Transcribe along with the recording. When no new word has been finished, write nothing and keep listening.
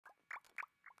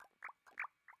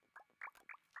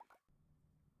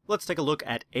let's take a look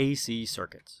at AC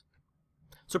circuits.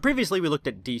 So previously we looked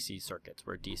at DC circuits,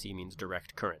 where DC means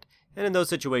direct current. And in those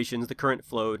situations, the current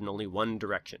flowed in only one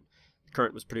direction. The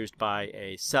current was produced by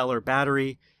a cell or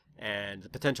battery, and the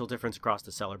potential difference across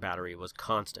the cell or battery was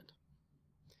constant.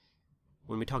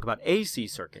 When we talk about AC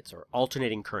circuits, or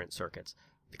alternating current circuits,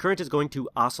 the current is going to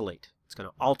oscillate. It's going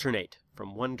to alternate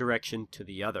from one direction to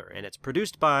the other, and it's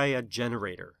produced by a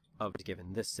generator of,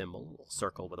 given this symbol, a little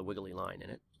circle with a wiggly line in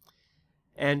it.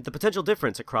 And the potential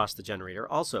difference across the generator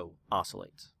also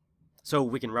oscillates. So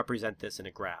we can represent this in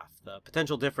a graph. The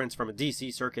potential difference from a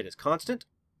DC circuit is constant.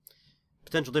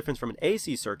 Potential difference from an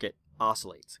AC circuit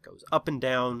oscillates. It goes up and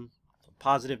down, from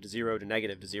positive to 0 to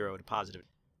negative to 0 to positive.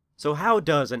 So how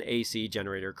does an AC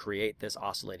generator create this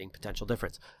oscillating potential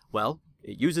difference? Well,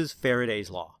 it uses Faraday's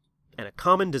law. And a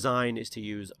common design is to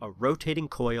use a rotating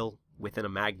coil within a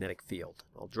magnetic field.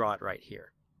 I'll draw it right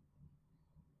here.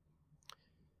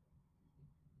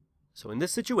 So in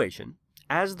this situation,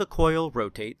 as the coil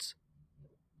rotates,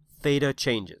 theta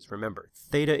changes. Remember,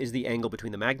 theta is the angle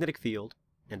between the magnetic field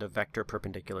and a vector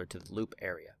perpendicular to the loop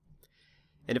area.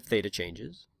 And if theta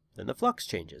changes, then the flux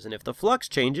changes. And if the flux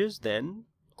changes, then,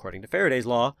 according to Faraday's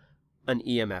law, an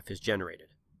EMF is generated.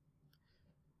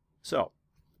 So,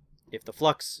 if the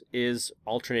flux is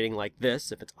alternating like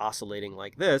this, if it's oscillating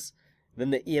like this,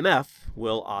 then the EMF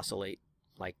will oscillate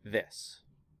like this.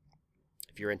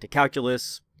 If you're into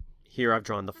calculus, here I've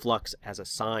drawn the flux as a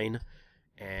sine,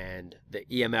 and the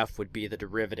EMF would be the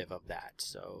derivative of that.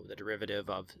 So the derivative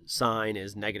of sine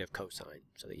is negative cosine.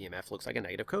 So the EMF looks like a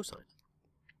negative cosine.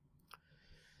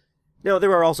 Now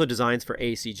there are also designs for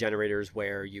AC generators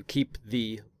where you keep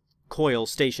the coil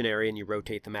stationary and you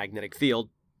rotate the magnetic field,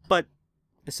 but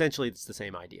essentially it's the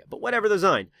same idea. But whatever the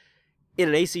design, in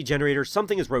an AC generator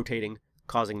something is rotating,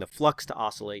 causing the flux to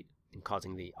oscillate and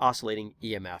causing the oscillating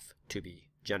EMF to be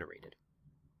generated.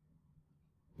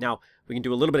 Now, we can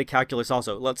do a little bit of calculus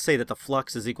also. Let's say that the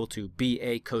flux is equal to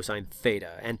BA cosine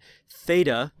theta. And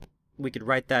theta, we could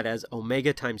write that as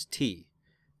omega times t,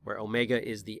 where omega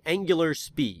is the angular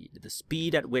speed, the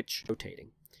speed at which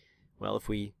rotating. Well, if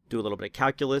we do a little bit of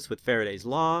calculus with Faraday's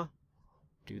law,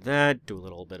 do that, do a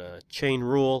little bit of chain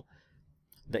rule,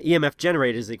 the EMF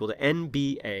generated is equal to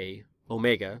NBA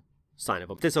omega sine of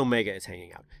omega. This omega is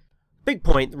hanging out. Big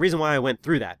point, the reason why I went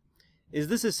through that, is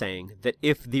this is saying that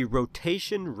if the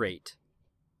rotation rate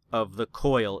of the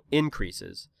coil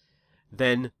increases,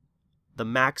 then the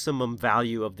maximum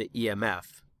value of the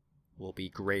EMF will be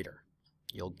greater.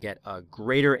 You'll get a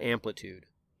greater amplitude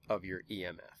of your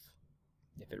EMF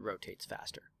if it rotates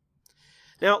faster.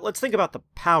 Now let's think about the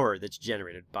power that's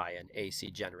generated by an AC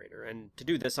generator. And to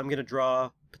do this, I'm going to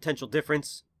draw potential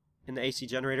difference in the AC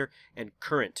generator and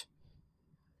current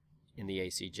in the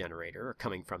AC generator, or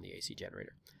coming from the AC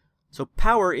generator. So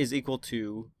power is equal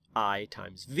to I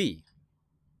times V.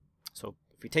 So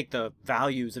if we take the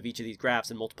values of each of these graphs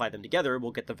and multiply them together,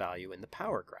 we'll get the value in the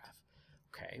power graph.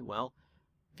 Okay, well,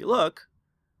 if you look,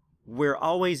 we're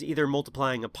always either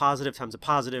multiplying a positive times a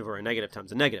positive or a negative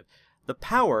times a negative. The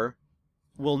power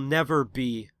will never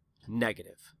be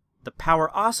negative. The power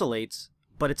oscillates,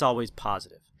 but it's always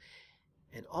positive.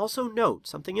 And also note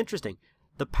something interesting.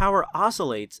 The power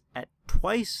oscillates at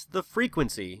twice the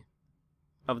frequency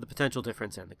of the potential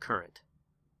difference and the current.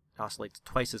 It oscillates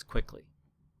twice as quickly.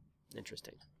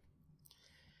 Interesting.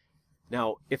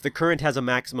 Now, if the current has a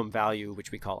maximum value,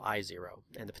 which we call I0,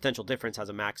 and the potential difference has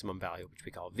a maximum value, which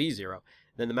we call V0,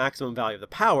 then the maximum value of the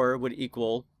power would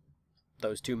equal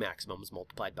those two maximums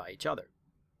multiplied by each other.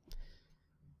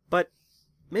 But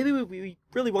maybe we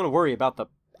really want to worry about the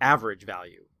average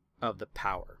value of the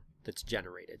power that's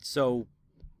generated. So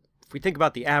if we think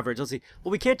about the average, let's see,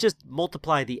 well, we can't just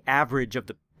multiply the average of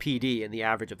the PD and the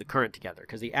average of the current together,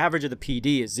 because the average of the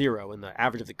PD is 0 and the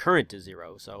average of the current is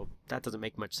 0, so that doesn't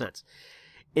make much sense.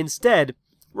 Instead,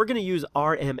 we're going to use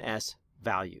RMS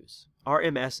values.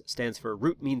 RMS stands for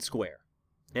root mean square.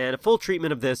 And a full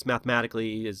treatment of this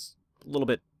mathematically is a little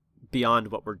bit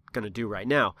beyond what we're going to do right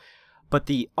now. But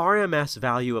the RMS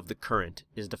value of the current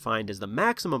is defined as the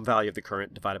maximum value of the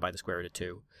current divided by the square root of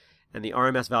 2. And the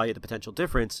RMS value of the potential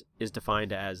difference is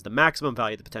defined as the maximum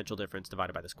value of the potential difference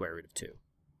divided by the square root of 2.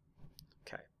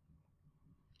 Okay.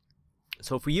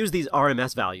 So if we use these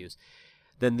RMS values,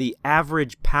 then the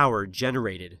average power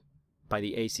generated by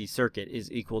the AC circuit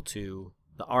is equal to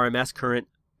the RMS current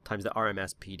times the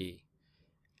RMS PD.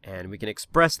 And we can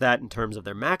express that in terms of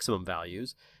their maximum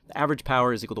values. The average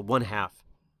power is equal to 1/2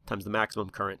 times the maximum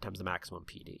current times the maximum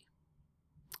PD.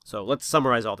 So let's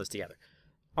summarize all this together.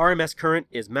 RMS current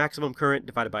is maximum current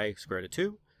divided by square root of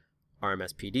 2.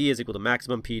 RMS PD is equal to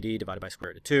maximum PD divided by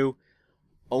square root of 2.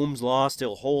 Ohm's law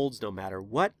still holds no matter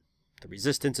what. The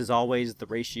resistance is always the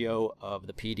ratio of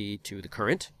the PD to the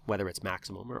current, whether it's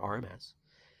maximum or RMS.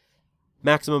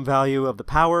 Maximum value of the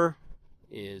power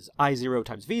is I0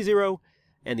 times V0,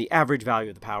 and the average value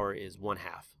of the power is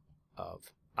 1/2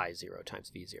 of I0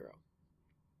 times V0.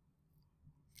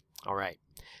 All right,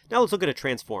 now let's look at a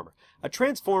transformer. A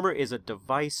transformer is a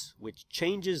device which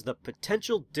changes the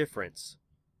potential difference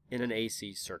in an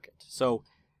AC circuit. So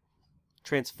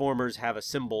transformers have a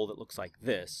symbol that looks like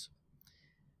this,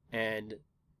 and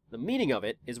the meaning of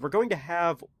it is we're going to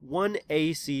have one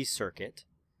AC circuit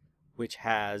which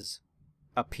has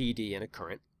a PD and a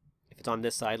current. If it's on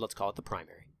this side, let's call it the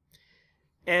primary.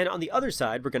 And on the other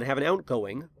side, we're going to have an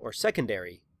outgoing or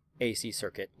secondary AC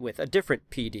circuit with a different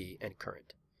PD and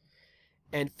current.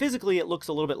 And physically, it looks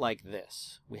a little bit like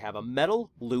this. We have a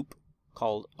metal loop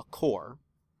called a core,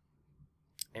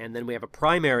 and then we have a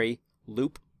primary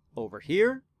loop over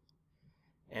here,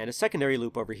 and a secondary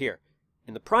loop over here.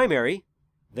 In the primary,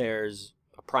 there's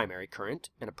a primary current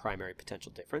and a primary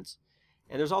potential difference,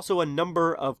 and there's also a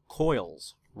number of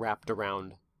coils wrapped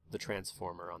around the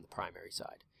transformer on the primary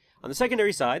side. On the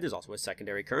secondary side, there's also a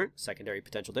secondary current, secondary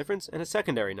potential difference, and a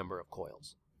secondary number of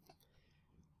coils.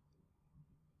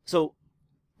 So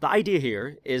the idea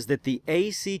here is that the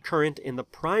AC current in the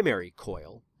primary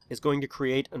coil is going to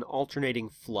create an alternating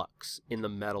flux in the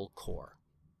metal core.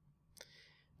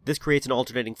 This creates an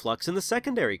alternating flux in the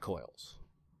secondary coils,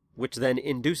 which then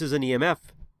induces an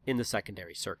EMF in the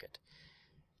secondary circuit.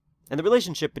 And the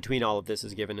relationship between all of this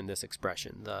is given in this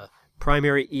expression. The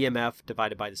primary EMF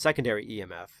divided by the secondary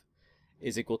EMF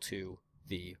is equal to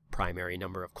the primary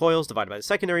number of coils divided by the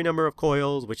secondary number of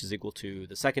coils, which is equal to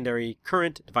the secondary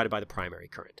current divided by the primary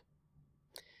current.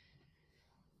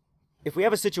 If we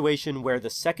have a situation where the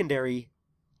secondary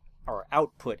or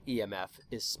output EMF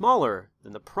is smaller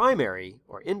than the primary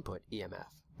or input EMF,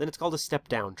 then it's called a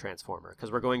step-down transformer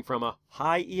because we're going from a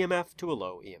high EMF to a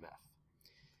low EMF.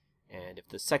 And if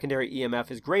the secondary EMF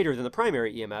is greater than the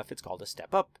primary EMF, it's called a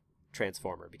step-up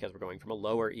transformer because we're going from a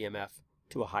lower EMF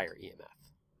to a higher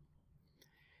EMF.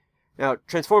 Now,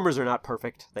 transformers are not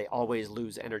perfect. They always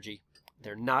lose energy.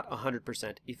 They're not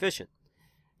 100% efficient.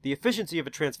 The efficiency of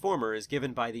a transformer is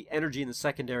given by the energy in the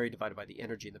secondary divided by the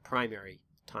energy in the primary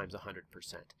times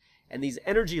 100%. And these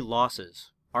energy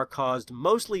losses are caused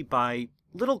mostly by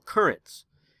little currents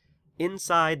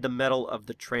inside the metal of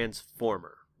the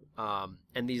transformer.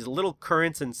 And these little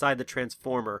currents inside the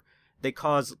transformer, they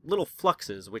cause little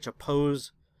fluxes which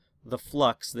oppose the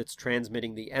flux that's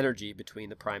transmitting the energy between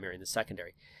the primary and the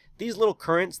secondary. These little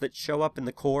currents that show up in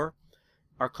the core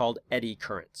are called eddy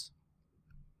currents.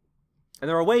 And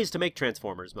there are ways to make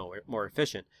transformers more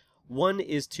efficient. One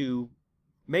is to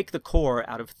make the core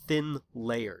out of thin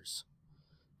layers.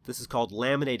 This is called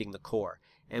laminating the core.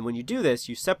 And when you do this,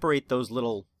 you separate those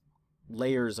little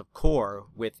layers of core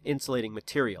with insulating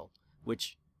material,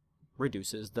 which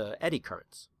reduces the eddy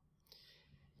currents.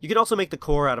 You can also make the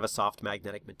core out of a soft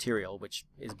magnetic material, which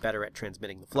is better at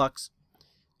transmitting the flux.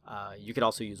 You could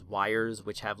also use wires,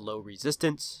 which have low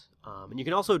resistance. And you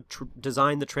can also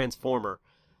design the transformer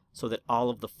so that all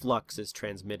of the flux is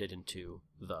transmitted into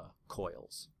the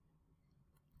coils.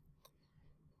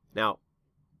 Now,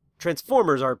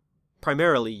 transformers are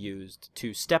primarily used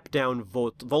to step down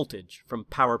voltage from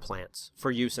power plants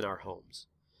for use in our homes.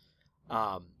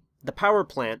 The power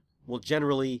plant will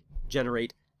generally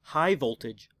generate high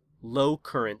voltage, low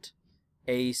current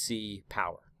AC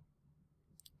power.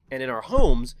 And in our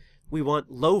homes, we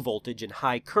want low voltage and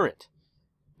high current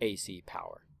AC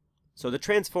power. So the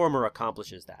transformer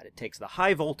accomplishes that. It takes the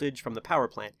high voltage from the power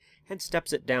plant and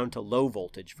steps it down to low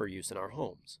voltage for use in our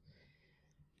homes.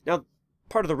 Now,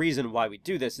 part of the reason why we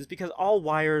do this is because all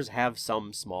wires have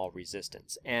some small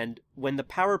resistance. And when the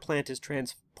power plant is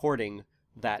transporting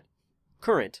that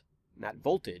current, that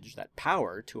voltage, that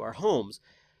power to our homes,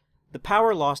 the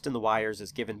power lost in the wires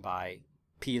is given by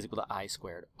P is equal to I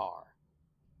squared R.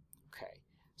 Okay,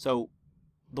 so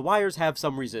the wires have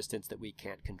some resistance that we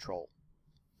can't control.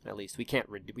 At least we can't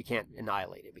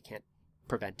annihilate it. We can't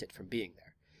prevent it from being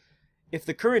there. If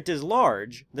the current is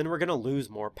large, then we're going to lose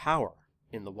more power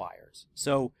in the wires.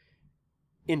 So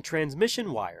in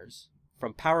transmission wires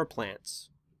from power plants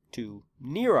to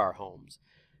near our homes,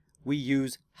 we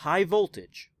use high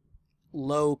voltage,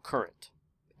 low current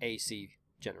AC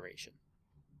generation.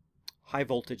 High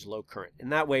voltage, low current.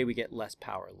 And that way we get less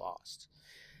power lost.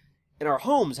 In our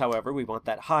homes, however, we want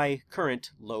that high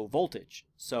current, low voltage.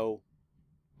 So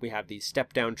we have these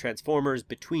step-down transformers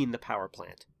between the power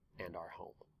plant and our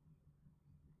home.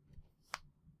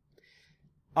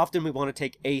 Often we want to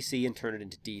take AC and turn it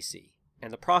into DC.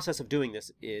 And the process of doing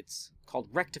this, it's called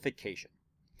rectification.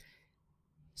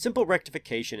 Simple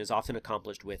rectification is often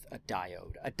accomplished with a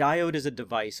diode. A diode is a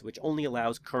device which only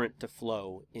allows current to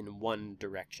flow in one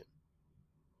direction.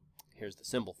 Here's the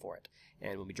symbol for it.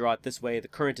 And when we draw it this way, the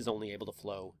current is only able to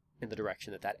flow in the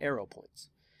direction that that arrow points.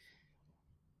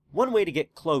 One way to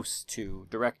get close to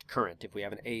direct current if we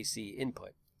have an AC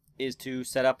input is to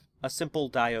set up a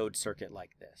simple diode circuit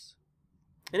like this.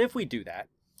 And if we do that,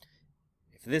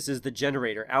 if this is the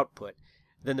generator output,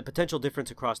 then the potential difference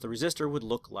across the resistor would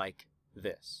look like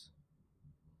this.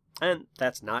 And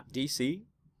that's not DC,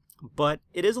 but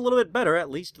it is a little bit better.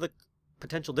 At least the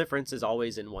potential difference is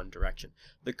always in one direction.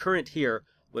 The current here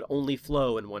would only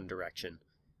flow in one direction.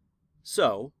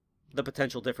 So the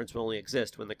potential difference will only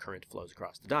exist when the current flows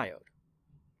across the diode.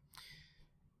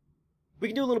 We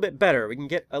can do a little bit better. We can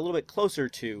get a little bit closer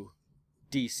to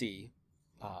DC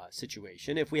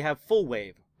situation if we have full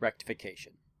wave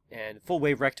rectification. And full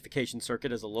wave rectification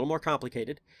circuit is a little more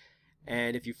complicated.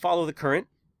 And if you follow the current,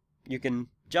 you can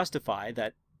justify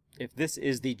that if this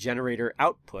is the generator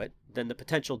output, then the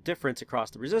potential difference across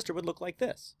the resistor would look like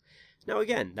this. Now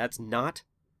again, that's not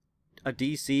a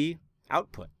DC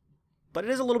output, but it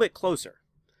is a little bit closer.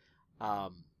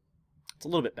 It's a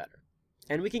little bit better.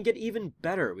 And we can get even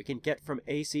better. We can get from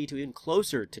AC to even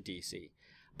closer to DC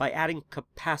by adding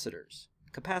capacitors.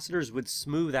 Capacitors would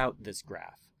smooth out this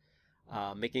graph,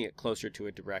 making it closer to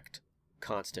a direct,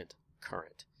 constant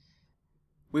current.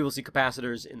 We will see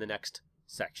capacitors in the next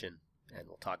section, and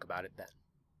we'll talk about it then.